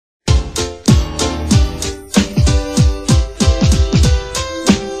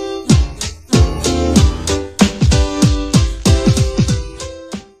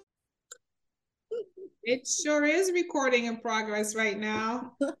It sure is recording in progress right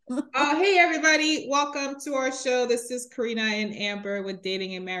now. Hey, everybody. Welcome to our show. This is Karina and Amber with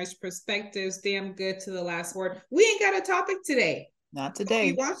Dating and Marriage Perspectives. Damn good to the last word. We ain't got a topic today. Not We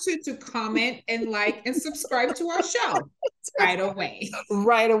today. want you to comment and like and subscribe to our show right away.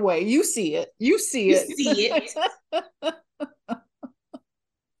 Right away. You see it. You see You it. see it.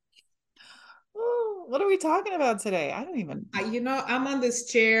 Oh, what are we talking about today? I don't even. I'm on this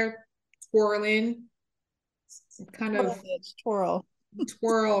chair twirling, kind Twirl, of bitch, twirl.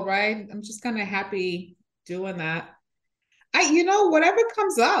 twirl, right? I'm just kind of happy doing that. Whatever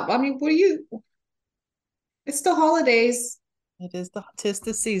comes up. I mean, it's the holidays. It is tis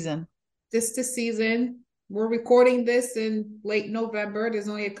the season. This season. We're recording this in late November. There's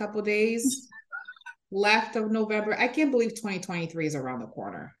only a couple days left of November. I can't believe 2023 is around the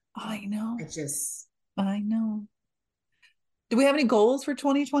corner. I know. I just I know. Do we have any goals for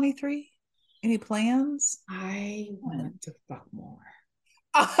 2023? Any plans? I want to fuck more.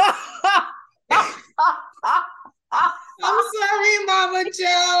 I'm I'm sorry, Mama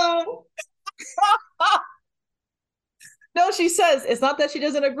Joe. No, she says it's not that she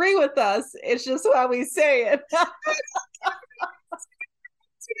doesn't agree with us. It's just how we say it.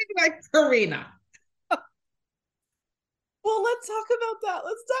 Like Karina. Well, let's talk about that.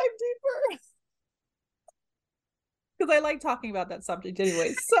 Let's dive deeper. Because I like talking about that subject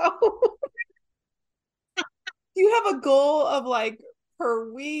anyway. So, do you have a goal of like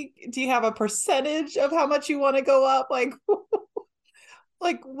per week? Do you have a percentage of how much you want to go up? Like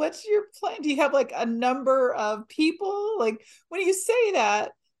what's your plan? Do you have like a number of people? Like when you say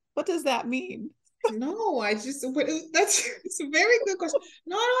that, what does that mean? No, that's it's a very good question.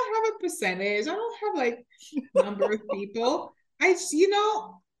 No, I don't have a percentage. I don't have like number of people. I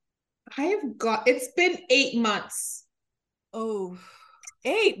have got it's been 8 months. Oh,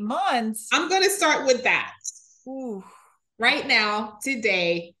 8 months. I'm gonna start with that. Ooh. Right now,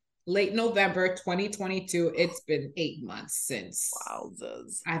 today, late November 2022, it's been 8 months since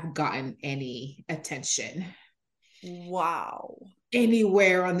Wowzers. I've gotten any attention Wow.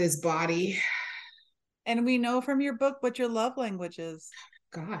 anywhere on this body. And we know from your book what your love language is.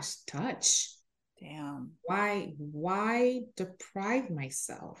 Gosh, touch. Damn. Why deprive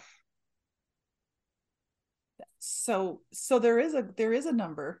myself? So there is a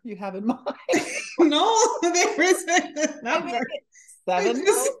number you have in mind. No, there isn't a I mean, number. 7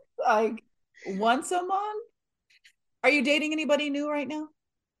 months, like once a month. Are you dating anybody new right now?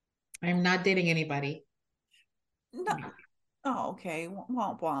 I'm not dating anybody. No. Oh, okay.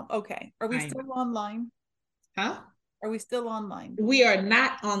 Womp womp. Okay. Are we I know. still online? Huh? Are we still online? We are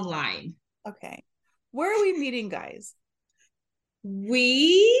not online. Okay. Where are we meeting, guys?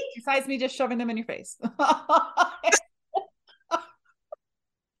 We Besides me just shoving them in your face.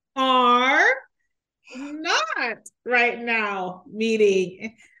 are not right now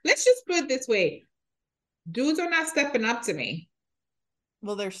meeting. Let's just put it this way. Dudes are not stepping up to me.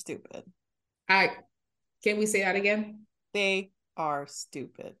 Well, they're stupid. I can we say that again? They are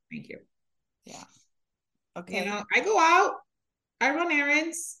stupid. Thank you. Yeah. Okay. I go out, I run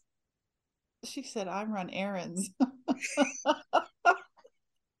errands. She said, I run errands.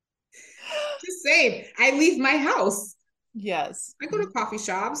 Just saying, I leave my house. Yes. I go to coffee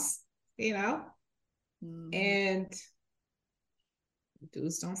shops, Mm. and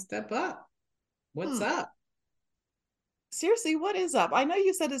dudes don't step up. What's up? Seriously, what is up? I know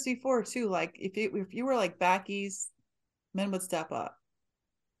you said this before too. Like if you were like back east, men would step up.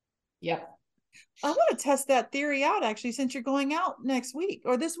 Yep. I want to test that theory out actually, since you're going out next week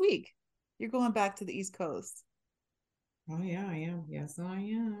or this week. You're going back to the East Coast. Oh yeah, I am. Yes, I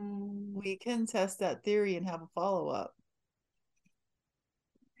am. We can test that theory and have a follow-up.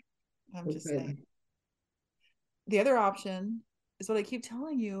 I'm just saying. Okay. The other option is what I keep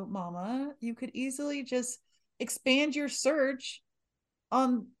telling you, Mama. You could easily just expand your search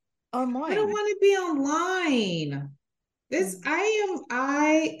on I don't online. want to be online. It's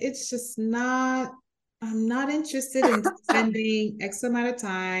just not, I'm not interested in spending X amount of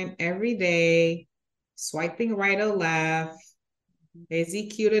time every day swiping right or left. Is he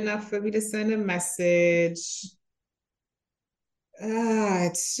cute enough for me to send a message?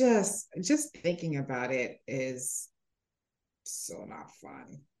 It's just thinking about it is so not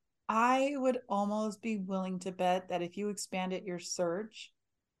fun. I would almost be willing to bet that if you expanded your search,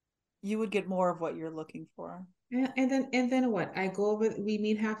 you would get more of what you're looking for. And then what? I go over, we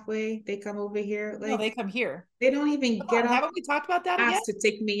meet halfway, they come over here. No, Like they come here. they don't even Come get on, off haven't we talked about that again? asked to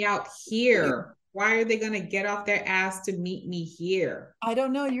take me out here. Why are they going to get off their ass to meet me here? I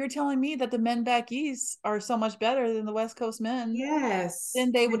don't know. You're telling me that the men back east are so much better than the West Coast men. Yes.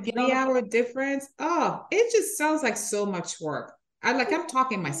 Then they A would get on a 3 hour difference. Oh, it just sounds like so much work. I'm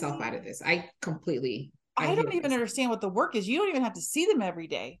talking myself out of this. I I hate don't it even myself. understand what the work is. You don't even have to see them every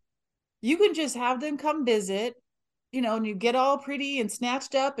day. You can just have them come visit, and you get all pretty and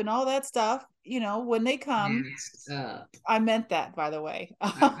snatched up and all that stuff, when they come. Snatched up. I meant that, by the way.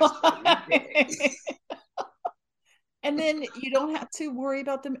 I'm sure you did. And then you don't have to worry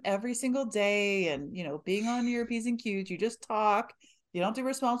about them every single day and, being on your P's and Q's. You just talk. You don't have to be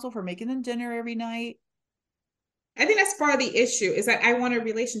responsible for making them dinner every night. I think that's part of the issue is that I want a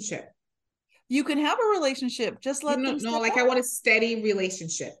relationship. You can have a relationship. Just You let know, them no, step like I up. want a steady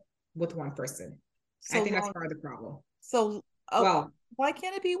relationship with one person. I So think that's long. part of the problem. So, Well, why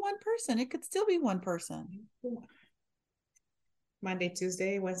can't it be one person? It could still be one person. Monday,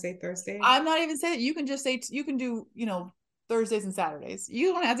 Tuesday, Wednesday, Thursday. I'm not even saying that. You can just say you can do, Thursdays and Saturdays.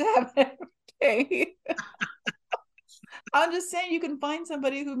 You don't have to have it every day. I'm just saying you can find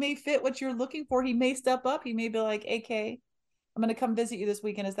somebody who may fit what you're looking for. He may step up. He may be like, AK, I'm going to come visit you this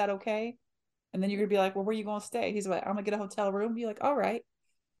weekend. Is that okay? And then you're going to be like, well, where are you going to stay? He's like, I'm going to get a hotel room. Be like, all right,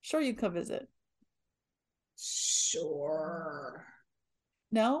 sure, you can come visit. Sure.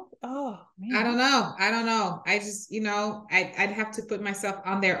 No? Oh, I man. don't know. I don't know. I just, I'd have to put myself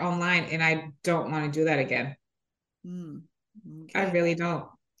on there online and I don't want to do that again. I Okay. really don't.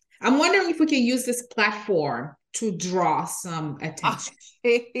 I'm wondering if we can use this platform to draw some attention.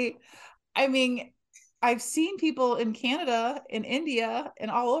 I mean, I've seen people in Canada, in India,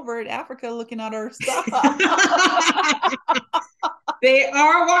 and all over in Africa looking at our stuff. They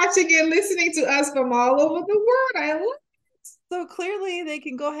are watching and listening to us from all over the world. I love it. So clearly they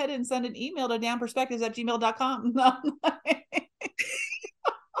can go ahead and send an email to damnperspectives@gmail.com.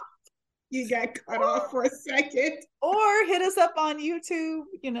 You got cut off for a second. Or hit us up on YouTube,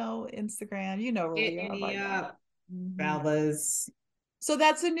 Instagram, where Hit we are me by now. up, fellas. So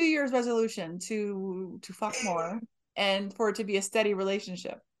that's a New Year's resolution to fuck more and for it to be a steady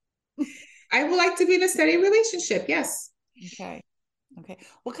relationship. I would like to be in a steady relationship. Yes. Okay. Okay.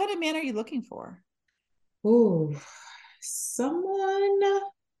 What kind of man are you looking for? Ooh, someone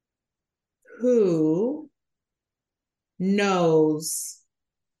who knows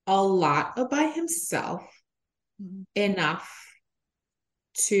a lot about himself enough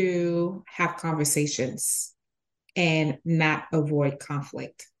to have conversations and not avoid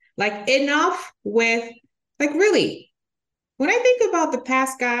conflict. Like enough with, like, really, when I think about the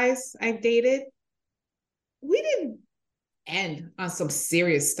past guys I've dated, we didn't end on some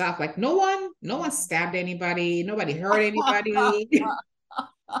serious stuff. Like no one stabbed anybody, nobody hurt anybody.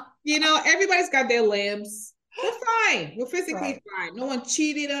 Everybody's got their limbs. We're fine. We're physically Right. fine. No one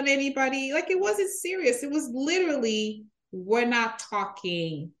cheated on anybody. Like it wasn't serious. It was literally, we're not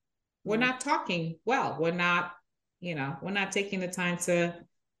talking. We're not talking well. We're not taking the time to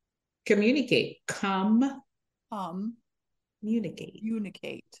communicate. Communicate.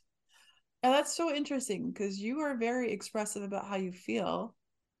 Communicate. And that's so interesting because you are very expressive about how you feel.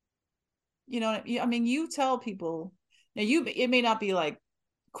 I mean, you tell people now it may not be like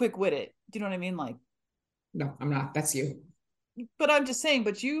quick witted. Do you know what I mean? Like, No, I'm not. That's you. but I'm just saying,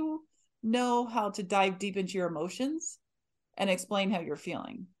 but you know how to dive deep into your emotions and explain how you're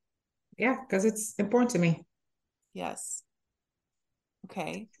feeling. Yeah, because it's important to me. Yes.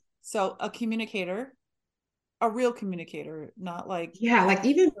 Okay. So a communicator, a real communicator, not like Yeah, like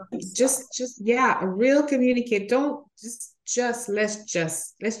even just yeah, a real communicator. Don't just let's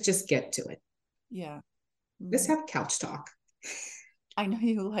just get to it. yeah. Let's have couch talk. I know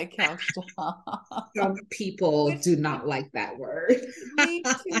you like couch talk. Some people Which do not like that word. leads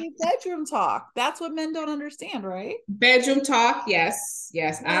to bedroom talk. That's what men don't understand, right? Bedroom talk, yes,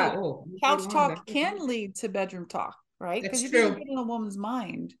 yes. Right. Couch talk That's can lead to bedroom talk, right? Because if you can true. get in a woman's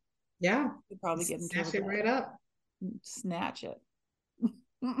mind, Yeah, you probably get into her snatch it bed. right up. Snatch it.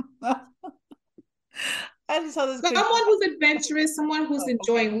 I just saw this quick. Someone who's adventurous, someone who's Oh, okay.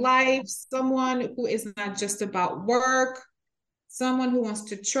 enjoying life, someone who is not just about work, someone who wants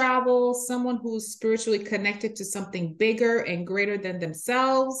to travel, someone who's spiritually connected to something bigger and greater than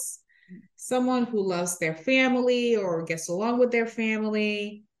themselves, someone who loves their family or gets along with their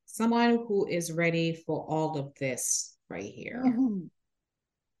family, someone who is ready for all of this right here.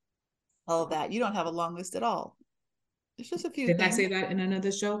 All of that. You don't have a long list at all. It's just a few Didn't I things. say that in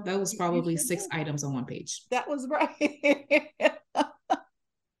another show? That was You probably sure six did. items on one page. That was right.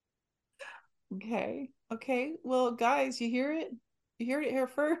 Okay. Okay. Well, guys, you hear it? You heard it here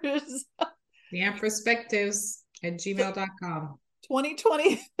first. Perspectives at So, gmail.com.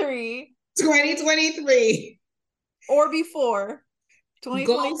 2023. 2023. or before Goal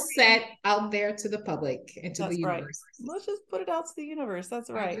 2023. set out there to the public and to the That's right. universe. Let's just put it out to the universe. That's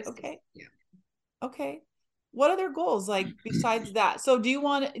right. Okay. Yeah. Okay. What other goals like besides that? So do you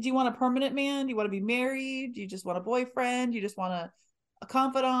want a permanent man? Do you want to be married? Do you just want a boyfriend? Do you just want a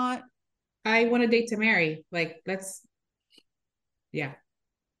confidant? I want to date to marry. Like yeah,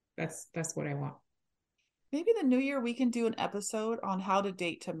 that's what I want. Maybe the new year we can do an episode on how to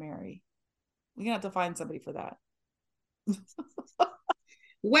date to marry. We're gonna have to find somebody for that.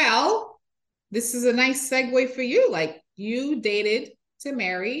 Well, this is a nice segue for you. Like you dated to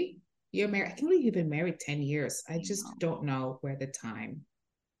marry. You're married. I can't believe you've been married 10 years. I just don't know where the time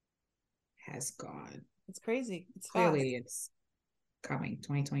has gone. It's crazy. It's Clearly fast. it's coming.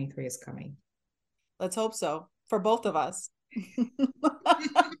 2023 is coming. Let's hope so for both of us.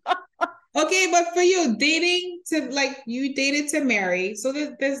 Okay, but for you, dating to like you dated to marry, so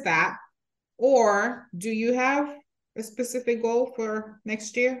there's that. Or do you have a specific goal for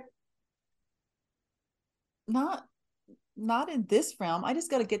next year? Not in this realm. I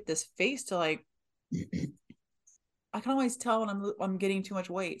just got to get this face to like. I can always tell when I'm getting too much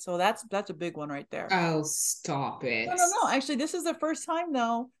weight, so that's a big one right there. Oh, stop it! No. Actually, this is the first time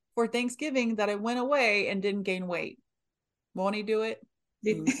though for Thanksgiving that I went away and didn't gain weight. Won't he do it?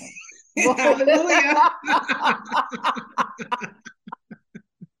 Hallelujah!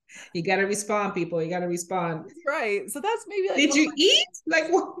 You got to respond, people. You got to respond. That's right. So that's maybe like. Did you eat? Like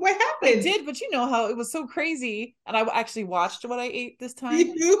what happened? I did, but you know how it was so crazy, and I actually watched what I ate this time.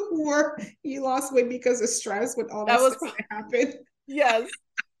 You lost weight because of stress with all that stuff that happened. Yes.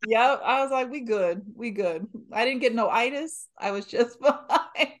 Yeah, I was like, we good. I didn't get no itis. I was just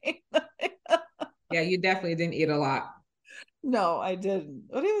fine. Yeah, you definitely didn't eat a lot. No, I didn't.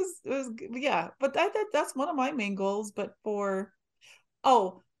 But it was yeah. But that's one of my main goals. But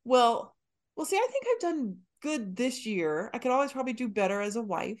see, I think I've done good this year. I could always probably do better as a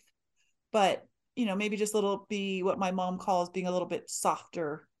wife, but maybe just be what my mom calls being a little bit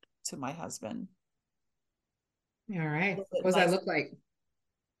softer to my husband. All right. What does that look like?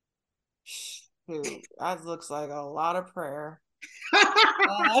 Shoot, that looks like a lot of prayer.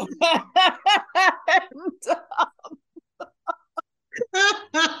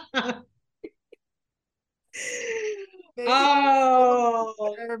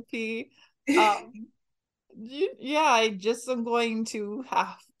 Oh, therapy. Yeah, I just am going to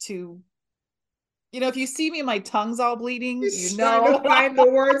have to. If you see me, my tongue's all bleeding. Trying to find the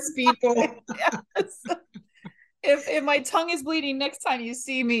words, people. Yes. If my tongue is bleeding next time you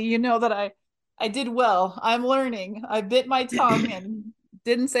see me, you know that I did well. I'm learning. I bit my tongue and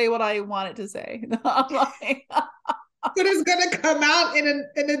didn't say what I wanted to say. But it's gonna come out in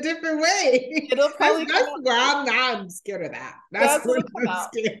a different way. It'll probably I'm scared of that. That's what I'm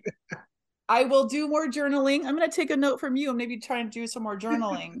scared of. I will do more journaling. I'm gonna take a note from you and maybe try and do some more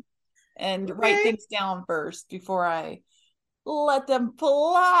journaling and write things down first before I let them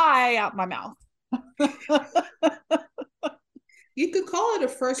fly out my mouth. You could call it a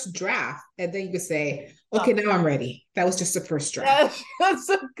first draft, and then you could say, okay, now I'm ready. That was just the first draft. That's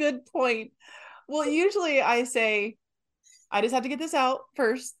a good point. Well, usually I say, I just have to get this out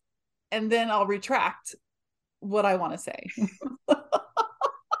first, and then I'll retract what I want to say.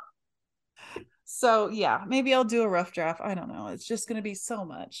 So yeah, maybe I'll do a rough draft. I don't know. It's just going to be so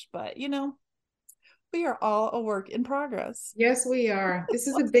much, but we are all a work in progress. Yes, we are. This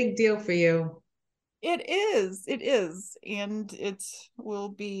is a big deal for you. It is. And it will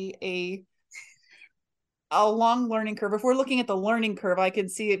be a long learning curve. If we're looking at the learning curve, I can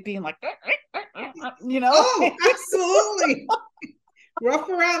see it being like, Oh, absolutely. Rough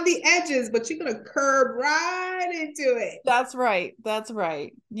around the edges, but you're going to curve right into it. That's right. I'm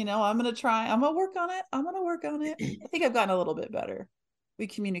going to try. I'm going to work on it. I think I've gotten a little bit better. We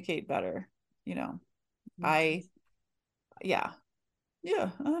communicate better, it's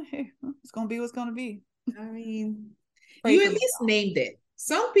going to be what's going to be. I mean, you at least named it.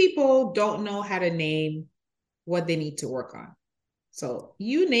 Some people don't know how to name what they need to work on. So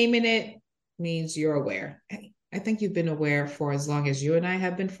you naming it means you're aware. I think you've been aware for as long as you and I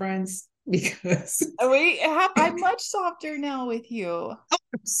have been friends, because I'm much softer now with you. Oh,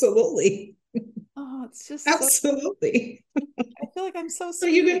 absolutely. Oh, it's just absolutely. I feel like I'm so. So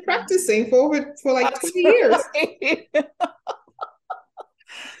you've been practicing for like 20 years.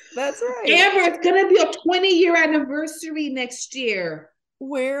 That's right. Amber, it's gonna be a 20-year anniversary next year.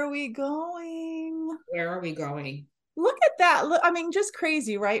 Where are we going? Look at that. Look, I mean, just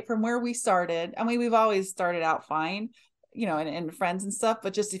crazy, right? From where we started. I mean, we've always started out fine, and friends and stuff.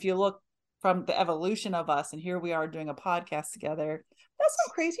 But just if you look from the evolution of us, and here we are doing a podcast together, That's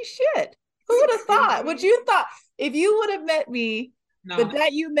some crazy shit. Who would have thought? Would you thought if you would have met me the No. day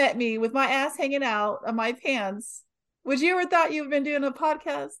you met me with my ass hanging out of my pants, would you ever thought you've been doing a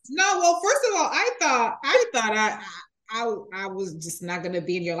podcast? No, well, first of all, I was just not gonna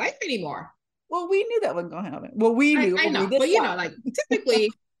be in your life anymore. Well, we knew that wasn't going to happen. Well, we knew I only know, this but you know, side. like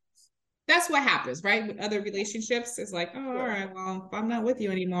typically that's what happens, right? With other relationships, it's like, oh, all Sure. right, well, if I'm not with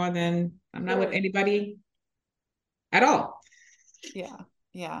you anymore, then I'm not with Sure. anybody at all. Yeah.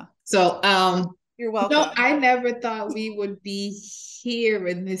 Yeah. So, You're no, welcome. I never thought we would be here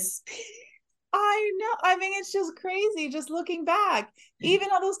in this. I know. I mean, it's just crazy just looking back. Even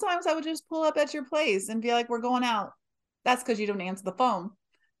all those times I would just pull up at your place and be like, we're going out. That's because you don't answer the phone.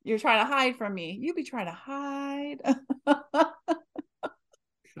 You're trying to hide from me. You be trying to hide.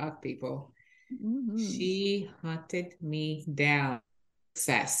 Fuck people. Mm-hmm. She hunted me down.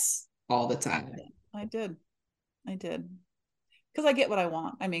 Success all the time. I did. I did. Because I get what I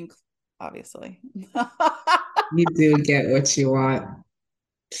want. I mean, obviously. You do get what you want.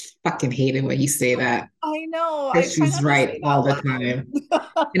 Fucking hate it when you say that. I know. I Because try she's not to right say all the that time.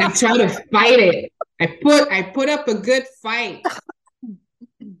 loud. And I try to fight it. I put up a good fight.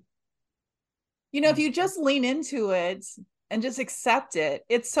 You know, if you just lean into it and just accept it,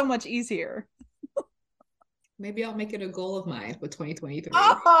 it's so much easier. Maybe I'll make it a goal of mine for 2023.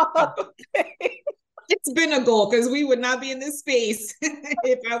 Oh, okay. It's been a goal because we would not be in this space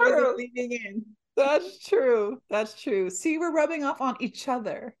if I wasn't True. leaning in. That's true. That's true. See, we're rubbing off on each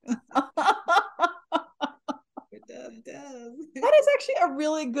other. It does. That is actually a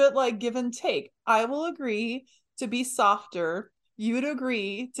really good like give and take. I will agree to be softer. You'd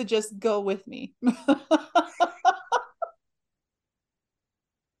agree to just go with me.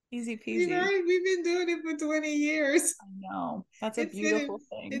 Easy peasy. We've been doing it for 20 years. I know. That's a It's been beautiful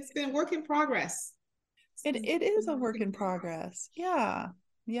thing. it's been work in progress. It is a work in progress. Yeah.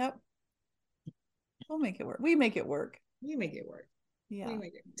 Yep. We'll make it work. We make it work. We make it work. Yeah.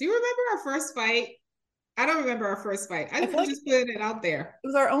 Do you remember our first fight? I don't remember our first fight. I feel I'm like just putting it out there. it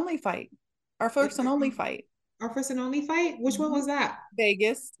was our only fight. Our first and only fight. Our first and only fight? Which one was that?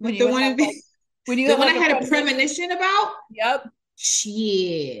 Vegas. When Like you the would one have in like when you the had one I like a had a premonition. premonition about? Yep.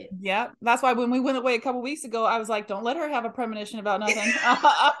 Shit. Yep. That's why when we went away a couple weeks ago, I was like, don't let her have a premonition about nothing.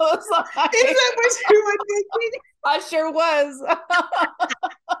 I was like, Is that what you were thinking? I sure was.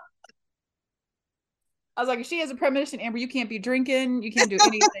 I was like, if she has a premonition, Amber, you can't be drinking. You can't do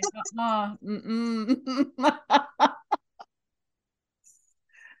anything.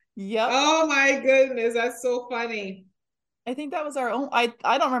 Yep. Oh my goodness, that's so funny. I think that was our own. I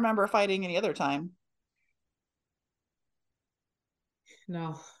don't remember fighting any other time.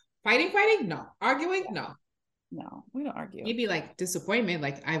 No. Fighting? No. Arguing? No. No, we don't argue. Maybe like disappointment,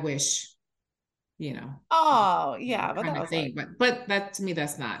 like I wish, you know, Oh, yeah, but kind that of was like thing. But that to me,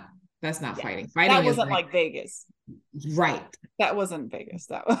 that's not yeah. fighting. That Fighting is wasn't like like Vegas. right. That wasn't Vegas.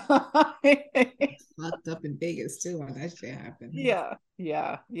 That was Fucked up in Vegas too when that shit happened. yeah,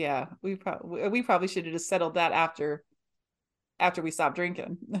 yeah, yeah. We probably should have just settled that after we stopped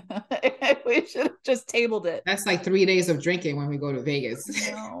drinking. We should have just tabled it. That's like 3 days of drinking when we go to Vegas.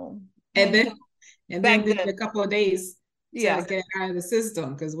 No. and then and then Back give then. it a couple of days to Yeah. get it out of the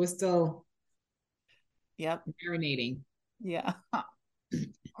system because we're still Yep. marinating. Yeah.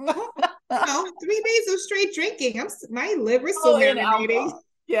 Well, 3 days of straight drinking. My liver's Oh, still and marinating. alcohol.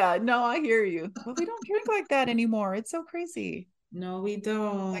 Yeah, no, I hear you. But we don't drink like that anymore. It's so crazy. No, we It's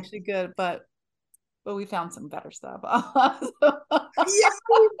don't. actually good, but we found some better stuff. Yeah.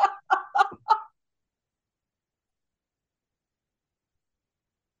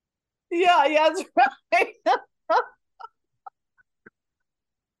 Yeah, yeah, that's right.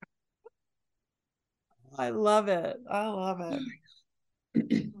 I love it. I love it.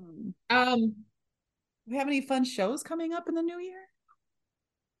 Um, We have any fun shows coming up in the new year?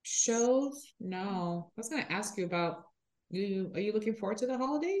 shows? No. I was gonna ask you about you. Are you looking forward to the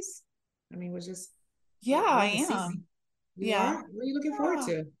holidays? I mean, Yeah, we're I in the season. am. You Yeah. are? What are you looking forward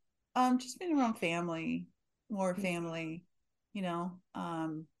Yeah. to? Just being around family, more family, you know.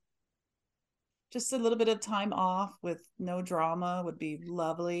 Just a little bit of time off with no drama would be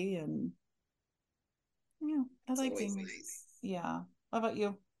lovely. And yeah, I It's like always being, nice. yeah. How about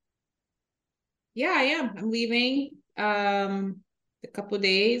you? Yeah, I am. I'm leaving a couple of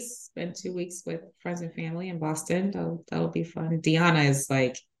days, spend 2 weeks with friends and family in Boston. That'll be fun. Deanna is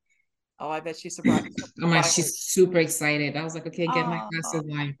like, Oh, I bet she's oh my, surprised. she's super excited. I was like, okay, get my glass Oh, of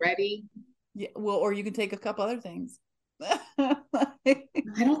wine ready. yeah. Well, or you can take a couple other things. I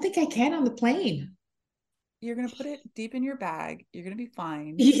don't think I can on the plane. You're gonna put it deep in your bag. You're gonna be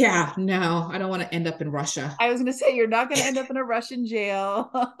fine. Yeah, no, I don't want to end up in Russia. I was gonna say you're not gonna end up in a Russian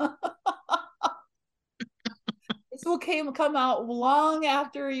jail. This will come out long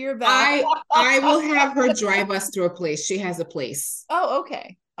after you're back. I will have her drive us to a place. She has a place. Oh,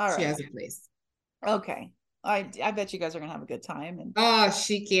 okay. All She right. has a place. Okay. I bet you guys are gonna have a good time. And Oh,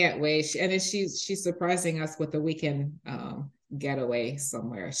 she can't wait. And then she's surprising us with a weekend getaway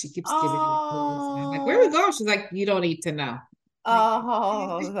somewhere. She keeps giving me clues. And I'm like, where are we oh, going? She's like, you don't need to know. Like,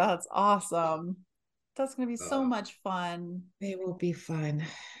 oh, that's awesome. That's gonna be so oh, much fun. it will be fun.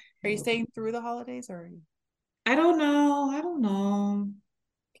 Are It you will be. staying through the holidays or are you I don't know. I don't know.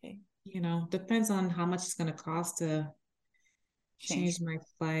 okay? Depends on how much it's gonna cost to Change. change my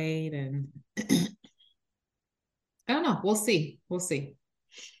flight and I don't know. We'll see. We'll see.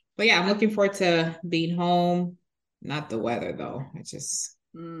 But yeah, I'm looking forward to being home. Not the weather though.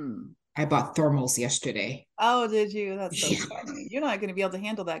 Mm. I bought thermals yesterday. Oh, did you? That's so Yeah. funny. You're not gonna be able to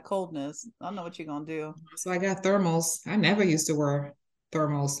handle that coldness. I don't know what you're gonna do. So I got thermals. I never used to wear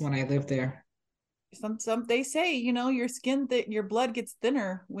thermals when I lived there. Some they say, your skin that your blood gets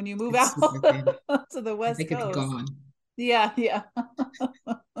thinner when you move It's out super thin. to the I West think it's Coast. gone. Yeah, yeah.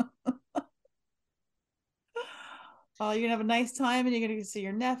 Oh, you're gonna have a nice time and you're gonna see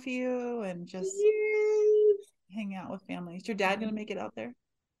your nephew and just Yay. hang out with family. Is your dad gonna make it out there?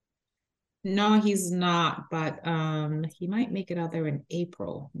 No, he's not, but he might make it out there in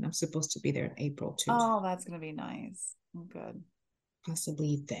April. And I'm supposed to be there in April too. Oh, that's gonna be nice. Oh, good,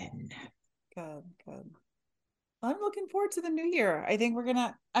 Possibly then. good, good. I'm looking forward to the new year. I think we're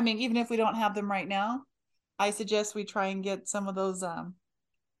gonna, I mean, even if we don't have them right now, I suggest we try and get some of those.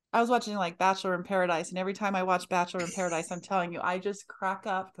 I was watching like Bachelor in Paradise, and every time I watch Bachelor in Paradise, I'm telling you, I just crack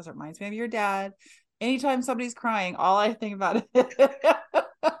up because it reminds me of your dad. Anytime somebody's crying, all I think about it.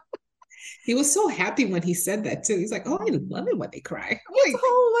 He was so happy when he said that too. He's like, "Oh, I love it when they cry." I'm It's like,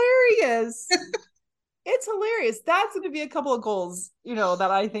 hilarious. It's hilarious. That's going to be a couple of goals, that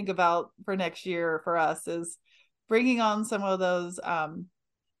I think about for next year for us is bringing on some of those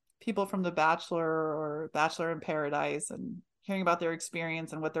people from The Bachelor or Bachelor in Paradise and hearing about their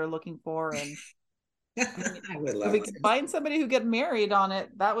experience and what they're looking for. And I mean, I would if we love could to. find somebody who get married on it,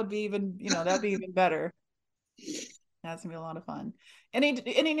 that would be even, that'd be even better. That's gonna be a lot of fun.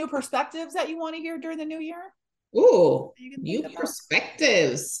 Any new perspectives that you want to hear during the new year? Ooh, You can think new about.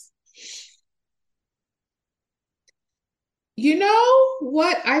 perspectives. You know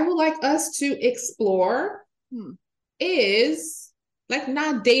what I would like us to explore Hmm. is like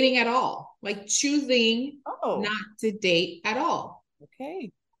not dating at all, like choosing Oh, not to date at all,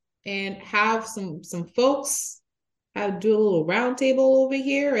 okay. and have some folks have do a little round table over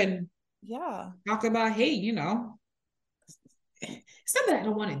here and Yeah. talk about, hey, it's not that I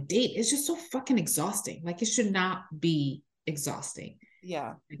don't want to date. It's just so fucking exhausting. Like it should not be exhausting.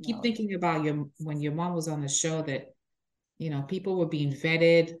 Yeah. I keep No. thinking about when your mom was on the show that people were being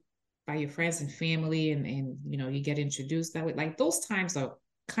vetted by your friends and family and you get introduced that way. Like those times are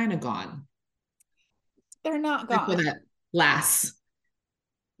kind of gone. They're not Except for gone. that last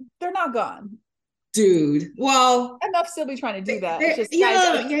They're not gone. dude. Well, Enough still be trying to do that. It's just yeah,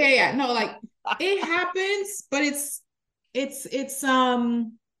 guys no, are no, yeah. No, like it happens, but it's like it's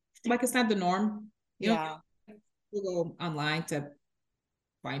not the norm. You know, yeah. you go online to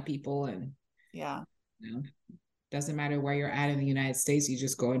find people and Yeah. you know, doesn't matter where you're at in the United States, you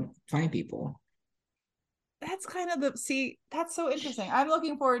just go and find people. That's kind of that's so interesting. I'm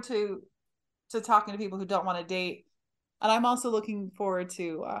looking forward to talking to people who don't want to date. And I'm also looking forward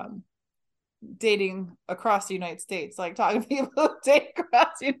to dating across the United States, like talking to people who date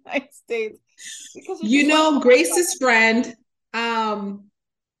across the United States because you just learn so much about Grace's friend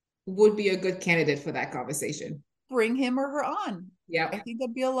would be a good candidate for that conversation. bring him or her on. I Yep. think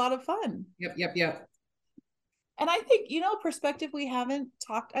that'd be a lot of fun. Yep. And I think, perspective we haven't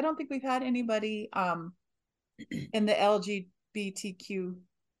talked, I don't think we've had anybody in the LGBTQ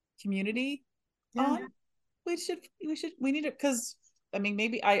community Yeah. on. We need it because I mean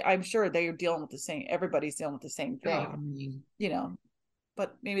maybe I'm sure they're dealing with the same everybody's dealing with the same Oh, thing, you know,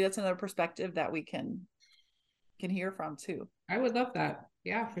 but maybe that's another perspective that we can hear from too. I would love that.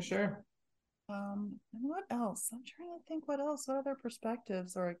 Yeah, for sure. And what else? I'm trying to think what else, what other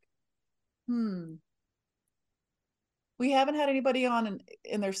perspectives are hmm. We haven't had anybody on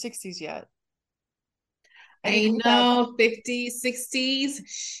in their 60s yet. I think I we've had know 50s, 60s.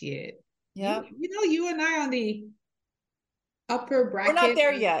 Shit. yeah. You and I on the upper We're not bracket.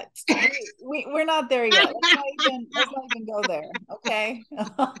 there yet. We're not there yet. Let's not even go there. Okay.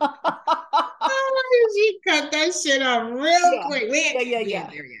 She cut that shit off real Yeah. quick. We ain't there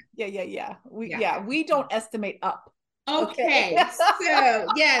yet. Yeah. Yeah. We don't estimate up. Okay. So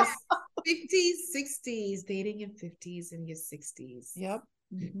yes, 50s, 60s, dating in 50s and your 60s. Yep.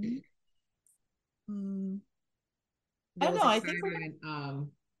 Mm-hmm. I There don't was know. a I think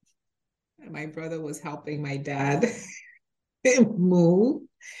time when my brother was helping my dad move.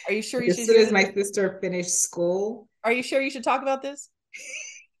 Are you sure you As should soon hear as this? my sister finished school. Are you sure you should talk about this?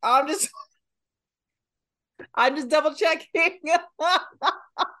 I'm just I'm just double checking.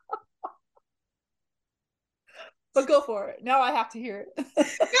 But go for it. Now I have to hear it. No,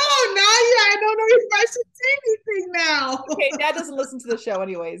 I don't know if I should say anything now. Okay, Dad doesn't listen to the show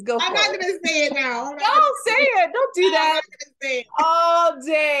anyways. Go I'm for not it. gonna say it now. Don't say it. Don't do that. I'm not gonna say it. Oh,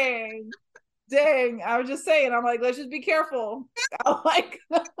 dang. Dang. I was just saying, I'm like, let's just be careful. I'm like,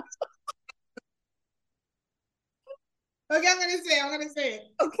 Okay, I'm gonna say it.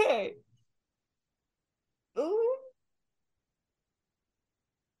 okay. Ooh.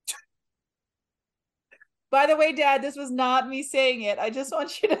 By the way, Dad, this was not me saying it. I just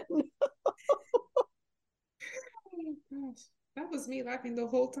want you to know. Oh gosh. That was me laughing the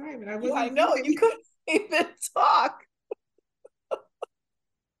whole time, and I Yeah, I wasn't know. You couldn't even talk.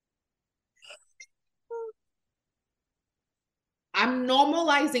 I'm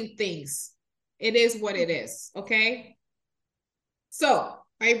normalizing things. It is what it is. Okay. So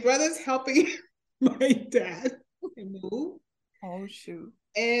my brother's helping my dad move. Oh, shoot.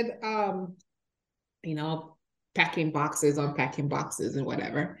 And you know, packing boxes, unpacking boxes and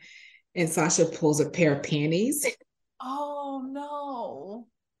whatever. And Sasha pulls a pair of panties. Oh, no.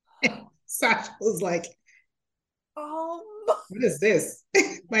 Sasha was like, Oh, what is this?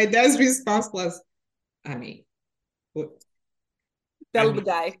 My dad's response was, I mean, what? that'll be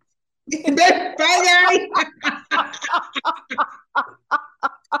guy. Bye, guy.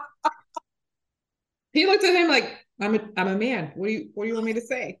 He looked at him like, I'm a man. What do you want me to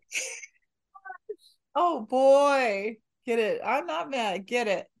say? Oh, boy. Get it. I'm not mad. Get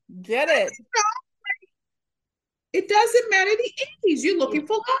it. Get it. It doesn't matter the age. You're looking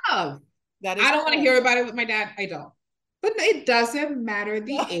for love. That is I don't want to true. hear about it with my dad. I don't. But it doesn't matter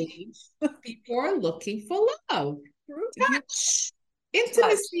the age. People are looking for love. Touch.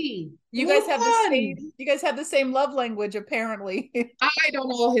 Intimacy. You guys have the fun. same. You guys have the same love language, apparently. I don't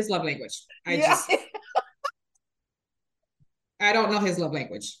know his love language. Yeah. I don't know his love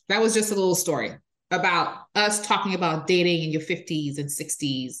language. That was just a little story about us talking about dating in your 50s and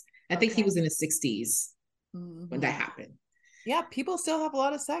 60s. I think he was in his 60s when that happened. Yeah, people still have a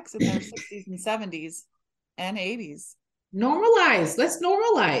lot of sex in their 60s and 70s and 80s. Normalize. Let's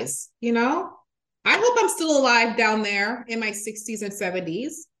normalize, you know? I hope I'm still alive down there in my 60s and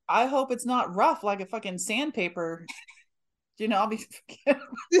 70s. I hope it's not rough like a fucking sandpaper. You know, I'll be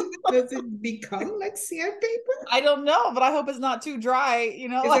Does it become like sandpaper? I don't know, but I hope it's not too dry, you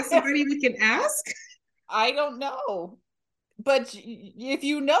know. Is like, that somebody we can ask? I don't know. But if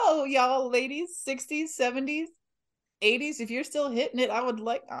you know, y'all ladies, 60s, 70s, 80s, if you're still hitting it, I would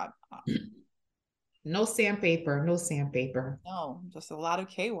like No sandpaper, no sandpaper. no, just a lot of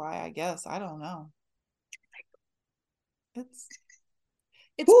KY, I guess. I don't know.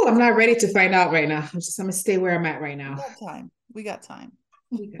 It's Ooh, I'm not ready to find out right now. I'm gonna stay where I'm at right now. We got time.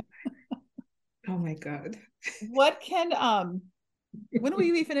 Oh my God. What can when will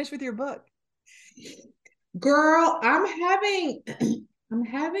you be finished with your book? Girl, I'm having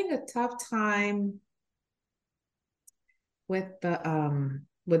a tough time with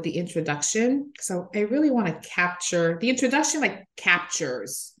the introduction. So I really want to capture the introduction, like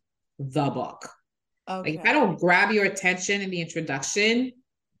captures the book. Okay. Like if I don't grab your attention in the introduction,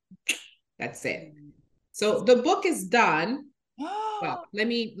 that's it. So the book is done. Well, let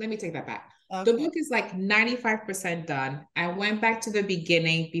me take that back. Okay. The book is like 95% done. I went back to the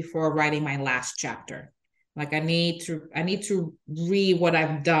beginning before writing my last chapter. Like I need to read what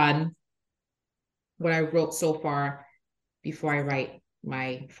I've done, what I wrote so far before I write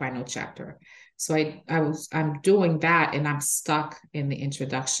my final chapter. So I'm doing that and I'm stuck in the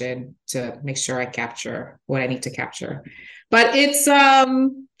introduction to make sure I capture what I need to capture. But it's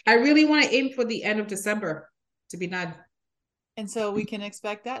I really want to aim for the end of December to be done. And so we can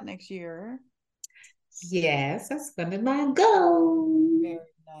expect that next year. Yes, that's gonna be my goal. Very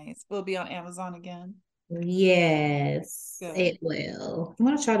nice. Will it be on Amazon again? Yes, good. It will. I'm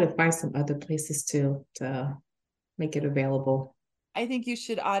gonna try to find some other places too to make it available. I think you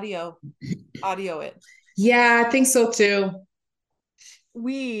should audio it. Yeah, I think so too.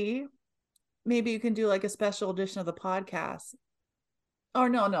 Maybe you can do like a special edition of the podcast. Or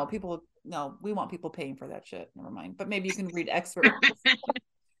no, we want people paying for that shit. Never mind. But maybe you can read excerpts.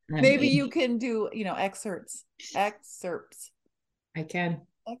 Maybe you can do, excerpts. I can.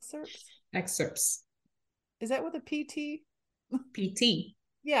 Excerpts. Is that with a PT? PT.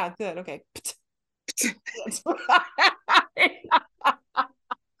 Yeah, good. Okay.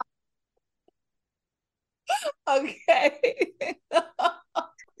 Okay.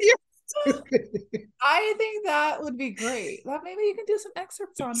 I think that would be great. That maybe you can do some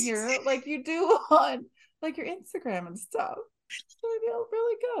excerpts on here, like you do on like your Instagram and stuff. It would be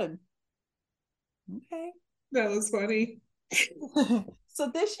really good. Okay. That was funny. So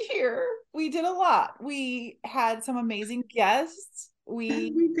this year we did a lot. We had some amazing guests.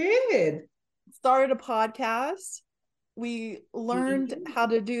 We did. Started a podcast. We learned how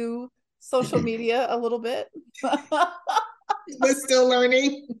to do social media a little bit. We're still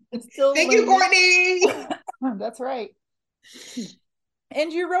learning. Thank you, Courtney. That's right.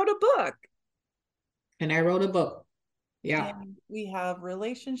 And you wrote a book. And I wrote a book. Yeah. And we have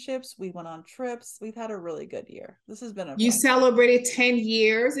relationships. We went on trips. We've had a really good year. This has been You celebrated 10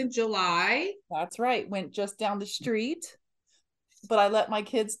 years in July. That's right. Went just down the street. But I let my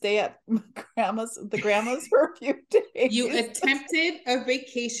kids stay at the grandma's for a few days. You attempted a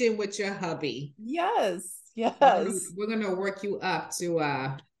vacation with your hubby. Yes. We're gonna work you up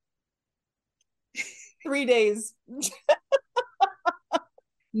to 3 days.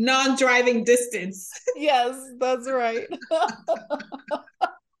 Non-driving distance. Yes, that's right.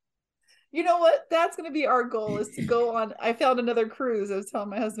 You know what? That's going to be our goal, is to go on. I found another cruise I was telling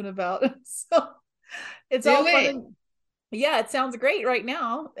my husband about. So it's all fun. Yeah, it sounds great right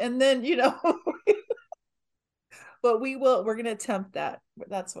now. And then, but we're going to attempt that.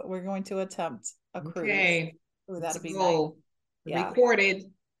 That's what we're going to attempt, a cruise. Okay. Ooh, that'd be nice. Yeah.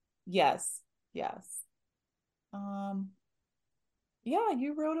 Recorded. Yes. Yeah,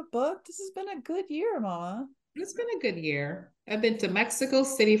 you wrote a book. This has been a good year, Mama. It's been a good year. I've been to Mexico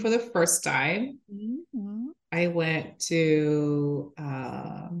City for the first time. Mm-hmm. I went to,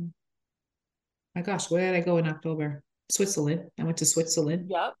 my gosh, where did I go in October? Switzerland. I went to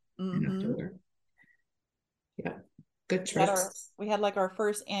Switzerland. Yep. In October. Yeah. Good trips. We had like our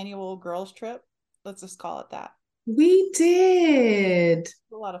first annual girls trip. Let's just call it that. We did. It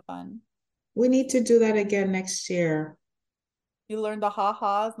was a lot of fun. We need to do that again next year. You learned the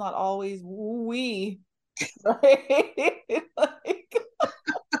ha-has, not always we. Right?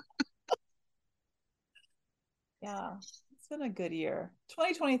 Yeah, it's been a good year.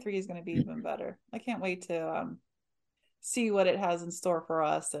 2023 is going to be even better. I can't wait to see what it has in store for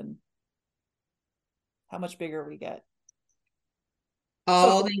us and how much bigger we get.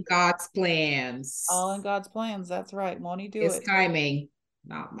 All in God's plans. All in God's plans. That's right. Won't he do it? It's timing,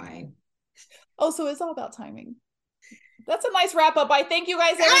 not mine. Oh, so it's all about timing. That's a nice wrap up. I thank you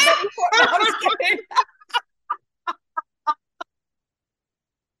guys, everybody. No, I'm just kidding.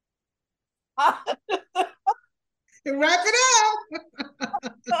 Wrap it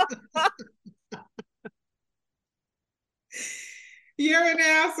up. You're an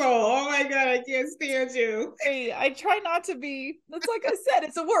asshole. Oh my God, I can't stand you. Hey, I try not to be. That's like I said,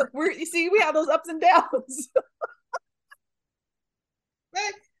 it's a work. You see, we have those ups and downs.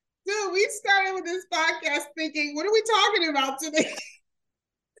 But, dude, we started with this podcast thinking, what are we talking about today?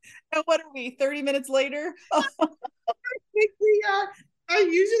 And what are we, 30 minutes later? I think we are. I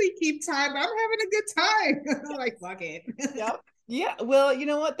usually keep time, but I'm having a good time. I'm like, fuck it. Yep. Yeah. Well, you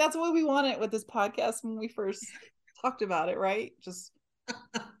know what? That's what we wanted with this podcast when we first talked about it, right? Just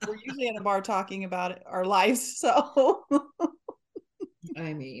we're usually at a bar talking about our lives. So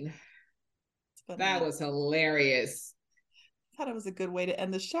I mean, that was hilarious. I thought it was a good way to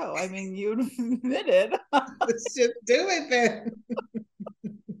end the show. I mean, you admitted. Let's just do it then.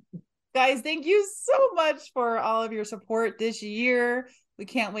 Guys, thank you so much for all of your support this year. We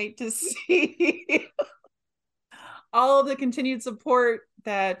can't wait to see all of the continued support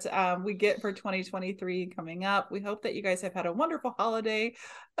that we get for 2023 coming up. We hope that you guys have had a wonderful holiday.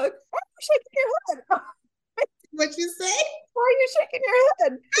 Why are you shaking your head? What you say? Why are you shaking your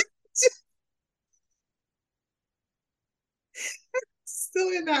head? Still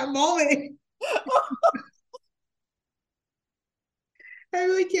in that moment. I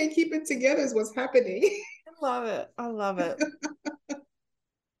really can't keep it together is what's happening. I love it. I love it.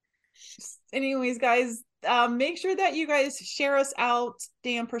 Anyways, guys, make sure that you guys share us out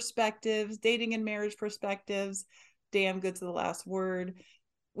damn perspectives, dating and marriage perspectives. Damn good to the last word.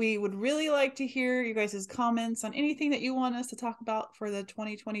 We would really like to hear you guys' comments on anything that you want us to talk about for the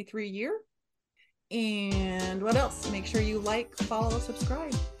 2023 year. And what else? Make sure you like, follow,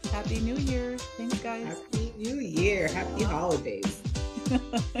 subscribe. Happy New Year. Thanks, guys. Happy New Year. Happy holidays.